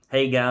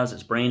Hey guys,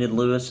 it's Brandon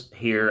Lewis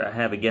here. I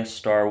have a guest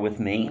star with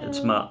me.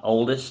 It's my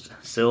oldest,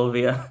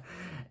 Sylvia.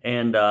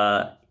 And,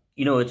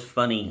 it's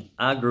funny.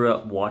 I grew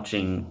up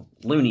watching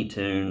Looney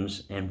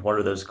Tunes and what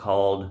are those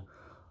called?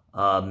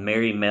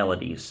 Merry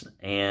Melodies.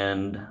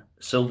 And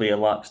Sylvia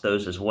likes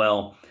those as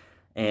well.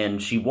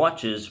 And she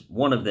watches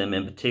one of them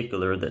in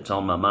particular that's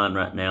on my mind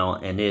right now.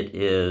 And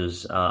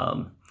it's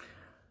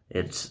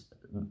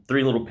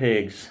Three Little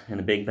Pigs and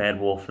a Big Bad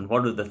Wolf. And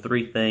what are the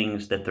three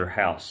things that their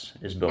house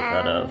is built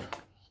out of?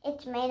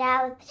 It's made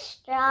out of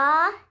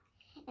straw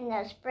and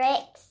those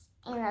bricks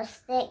and those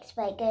sticks,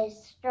 but it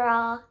goes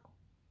straw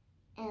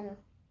and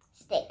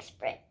sticks,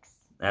 bricks.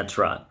 That's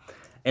right.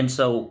 And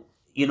so,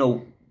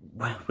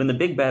 when the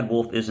Big Bad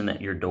Wolf isn't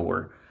at your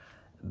door,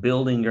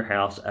 building your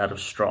house out of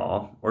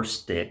straw or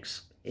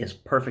sticks is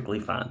perfectly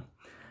fine.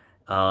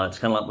 It's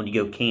kind of like when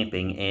you go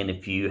camping and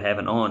if you have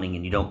an awning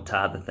and you don't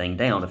tie the thing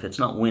down, if it's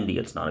not windy,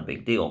 it's not a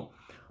big deal.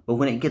 But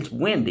when it gets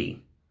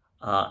windy,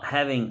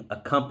 having a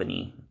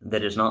company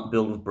that is not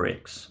built with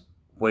bricks,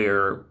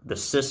 where the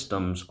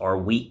systems are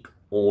weak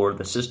or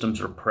the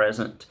systems are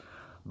present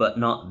but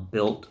not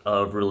built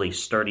of really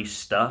sturdy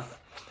stuff,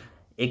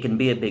 it can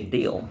be a big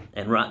deal.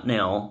 And right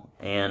now,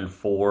 and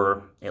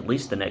for at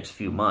least the next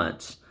few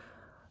months,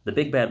 the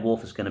Big Bad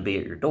Wolf is going to be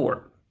at your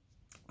door.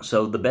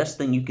 So the best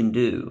thing you can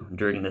do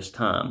during this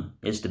time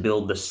is to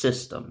build the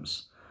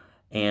systems.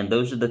 And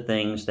those are the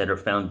things that are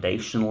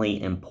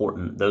foundationally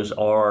important. Those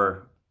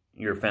are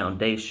your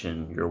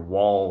foundation, your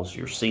walls,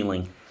 your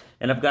ceiling.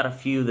 And I've got a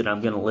few that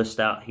I'm going to list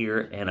out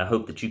here, and I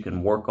hope that you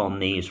can work on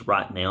these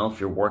right now if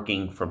you're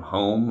working from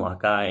home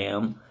like I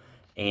am,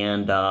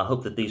 and I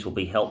hope that these will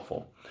be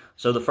helpful.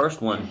 So the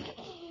first one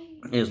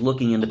is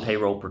looking into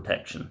payroll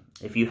protection.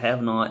 If you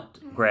have not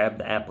grabbed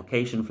the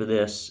application for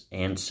this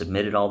and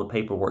submitted all the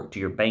paperwork to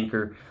your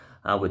banker,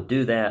 I would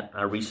do that.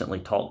 I recently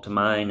talked to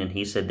mine, and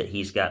he said that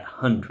he's got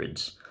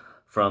hundreds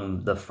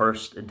from the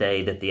first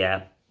day that the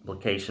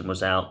application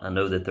was out. I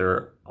know that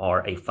there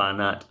are a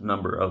finite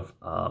number of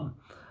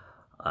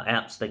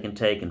apps they can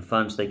take and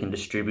funds they can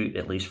distribute,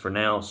 at least for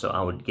now, so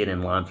I would get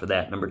in line for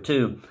that. Number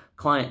two,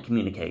 client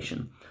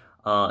communication.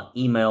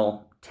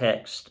 Email,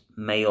 text,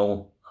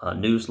 mail,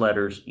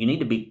 newsletters. You need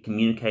to be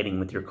communicating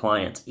with your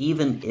clients,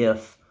 even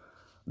if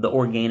the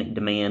organic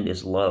demand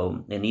is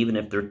low, and even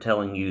if they're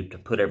telling you to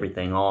put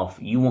everything off,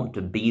 you want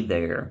to be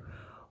there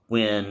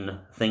when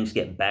things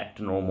get back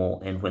to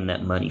normal and when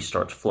that money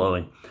starts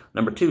flowing.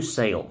 Number two,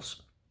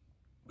 sales.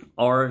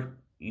 Are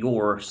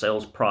your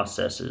sales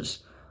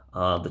processes,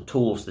 the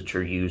tools that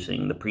you're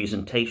using, the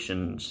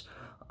presentations,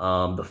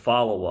 the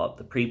follow-up,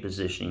 the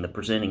pre-positioning, the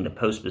presenting, the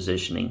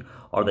post-positioning,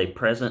 are they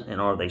present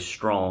and are they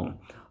strong?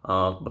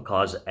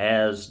 Because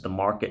as the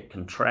market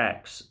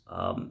contracts,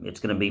 it's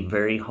going to be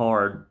very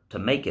hard to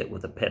make it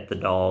with a pet the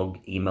dog,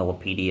 email a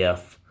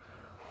PDF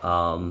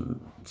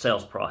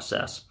sales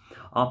process.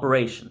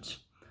 Operations.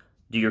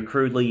 Do your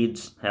crew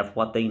leads have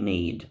what they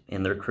need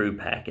in their crew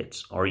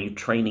packets? Are you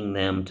training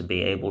them to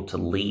be able to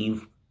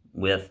leave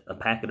with a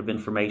packet of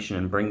information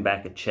and bring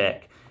back a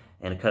check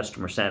and a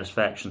customer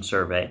satisfaction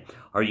survey?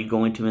 Are you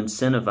going to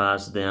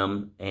incentivize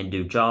them and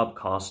do job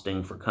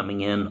costing for coming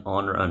in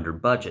on or under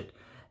budget?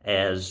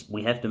 As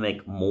we have to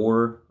make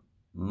more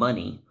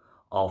money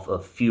off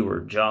of fewer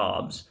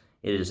jobs,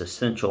 it is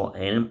essential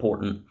and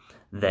important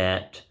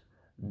that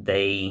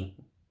they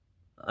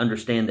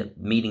understand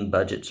that meeting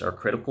budgets are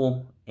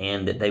critical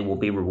and that they will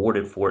be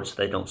rewarded for it so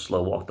they don't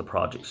slow walk the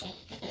projects.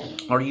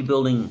 Are you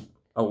building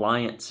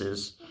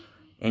alliances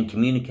and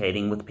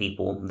communicating with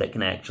people that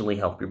can actually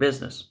help your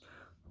business?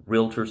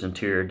 Realtors,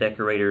 interior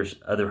decorators,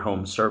 other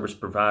home service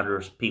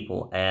providers,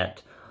 people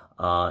at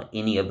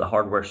any of the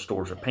hardware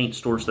stores or paint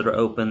stores that are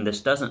open.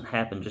 This doesn't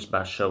happen just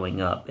by showing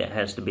up. It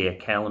has to be a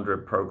calendar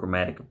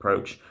programmatic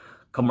approach.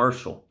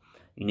 Commercial.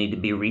 You need to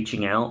be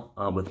reaching out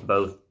with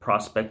both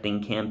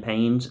prospecting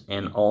campaigns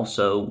and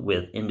also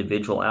with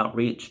individual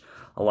outreach.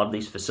 A lot of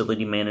these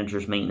facility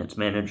managers, maintenance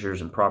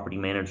managers, and property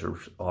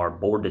managers are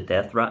bored to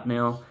death right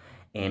now,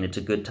 and it's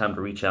a good time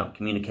to reach out and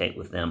communicate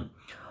with them.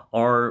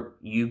 Are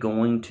you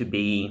going to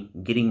be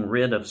getting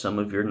rid of some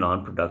of your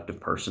non-productive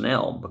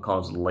personnel?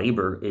 Because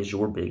labor is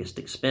your biggest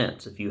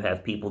expense. If you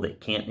have people that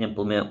can't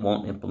implement,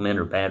 won't implement,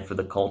 or bad for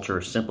the culture,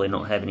 or simply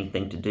don't have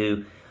anything to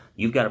do,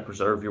 you've got to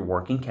preserve your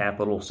working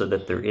capital so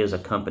that there is a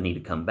company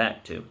to come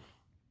back to.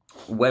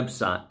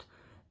 Website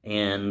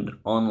and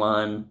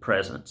online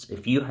presence.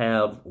 If you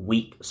have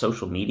weak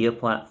social media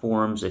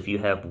platforms, if you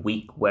have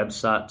weak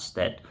websites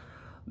that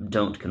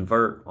don't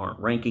convert, aren't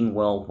ranking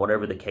well,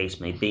 whatever the case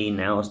may be,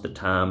 now is the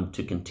time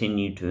to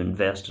continue to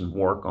invest and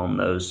work on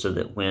those so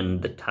that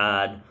when the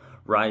tide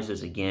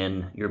rises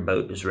again, your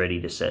boat is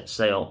ready to set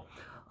sail.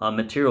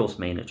 Materials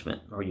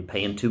management. Are you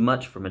paying too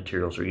much for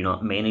materials? Are you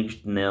not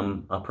managing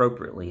them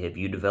appropriately? Have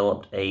you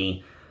developed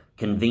a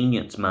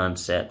convenience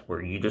mindset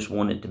where you just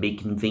want it to be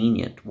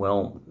convenient?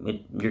 Well,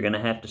 you're going to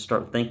have to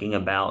start thinking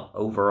about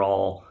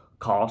overall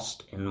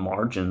cost and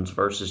margins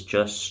versus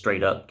just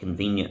straight up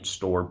convenience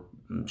store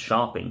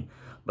shopping,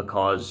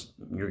 because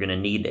you're going to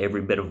need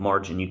every bit of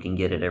margin you can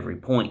get at every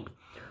point.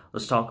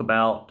 Let's talk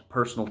about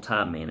personal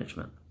time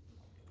management.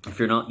 If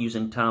you're not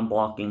using time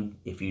blocking,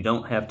 if you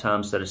don't have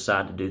time set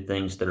aside to do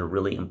things that are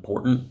really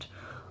important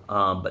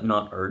but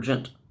not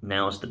urgent,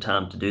 now is the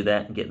time to do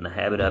that and get in the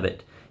habit of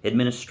it.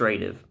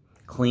 Administrative,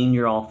 clean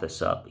your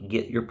office up,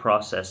 get your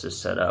processes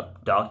set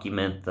up,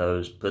 document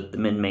those, put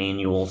them in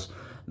manuals,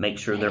 make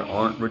sure there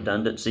aren't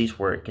redundancies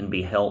where it can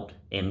be helped,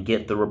 and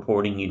get the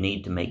reporting you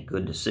need to make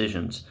good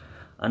decisions.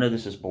 I know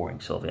this is boring,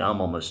 Sylvia. I'm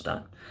almost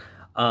done.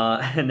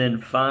 And then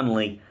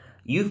finally,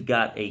 you've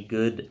got a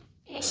good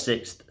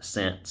sixth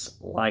sense,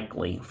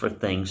 likely, for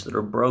things that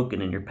are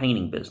broken in your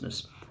painting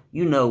business.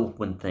 You know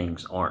when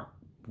things aren't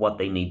what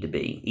they need to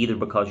be, either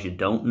because you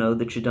don't know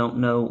that you don't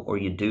know, or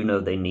you do know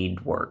they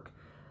need work.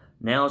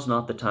 Now is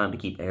not the time to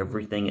keep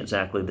everything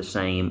exactly the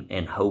same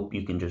and hope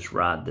you can just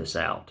ride this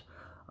out.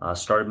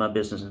 Started my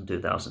business in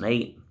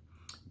 2008,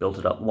 built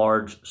it up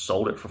large,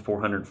 sold it for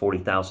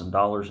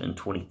 $440,000 in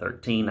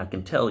 2013. I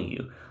can tell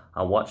you,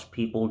 I watched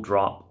people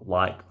drop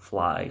like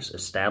flies,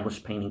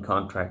 established painting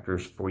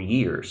contractors for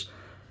years,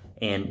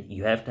 and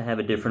you have to have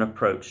a different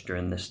approach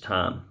during this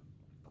time.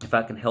 If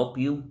I can help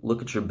you,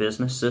 look at your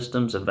business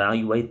systems,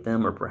 evaluate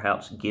them, or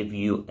perhaps give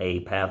you a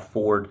path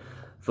forward,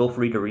 feel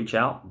free to reach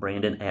out,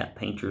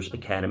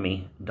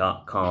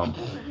 Brandon@paintersacademy.com.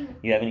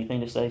 You have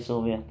anything to say,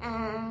 Sylvia?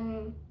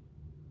 I'm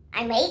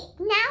 8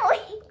 now.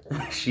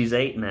 She's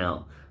 8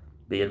 now.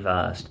 Be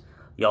advised.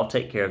 Y'all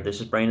take care.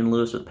 This is Brandon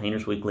Lewis with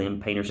Painters Weekly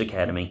and Painters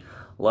Academy.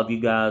 Love you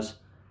guys.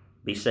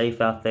 Be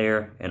safe out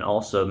there, and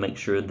also make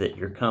sure that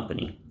your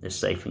company is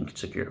safe and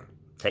secure.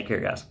 Take care,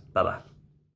 guys. Bye-bye.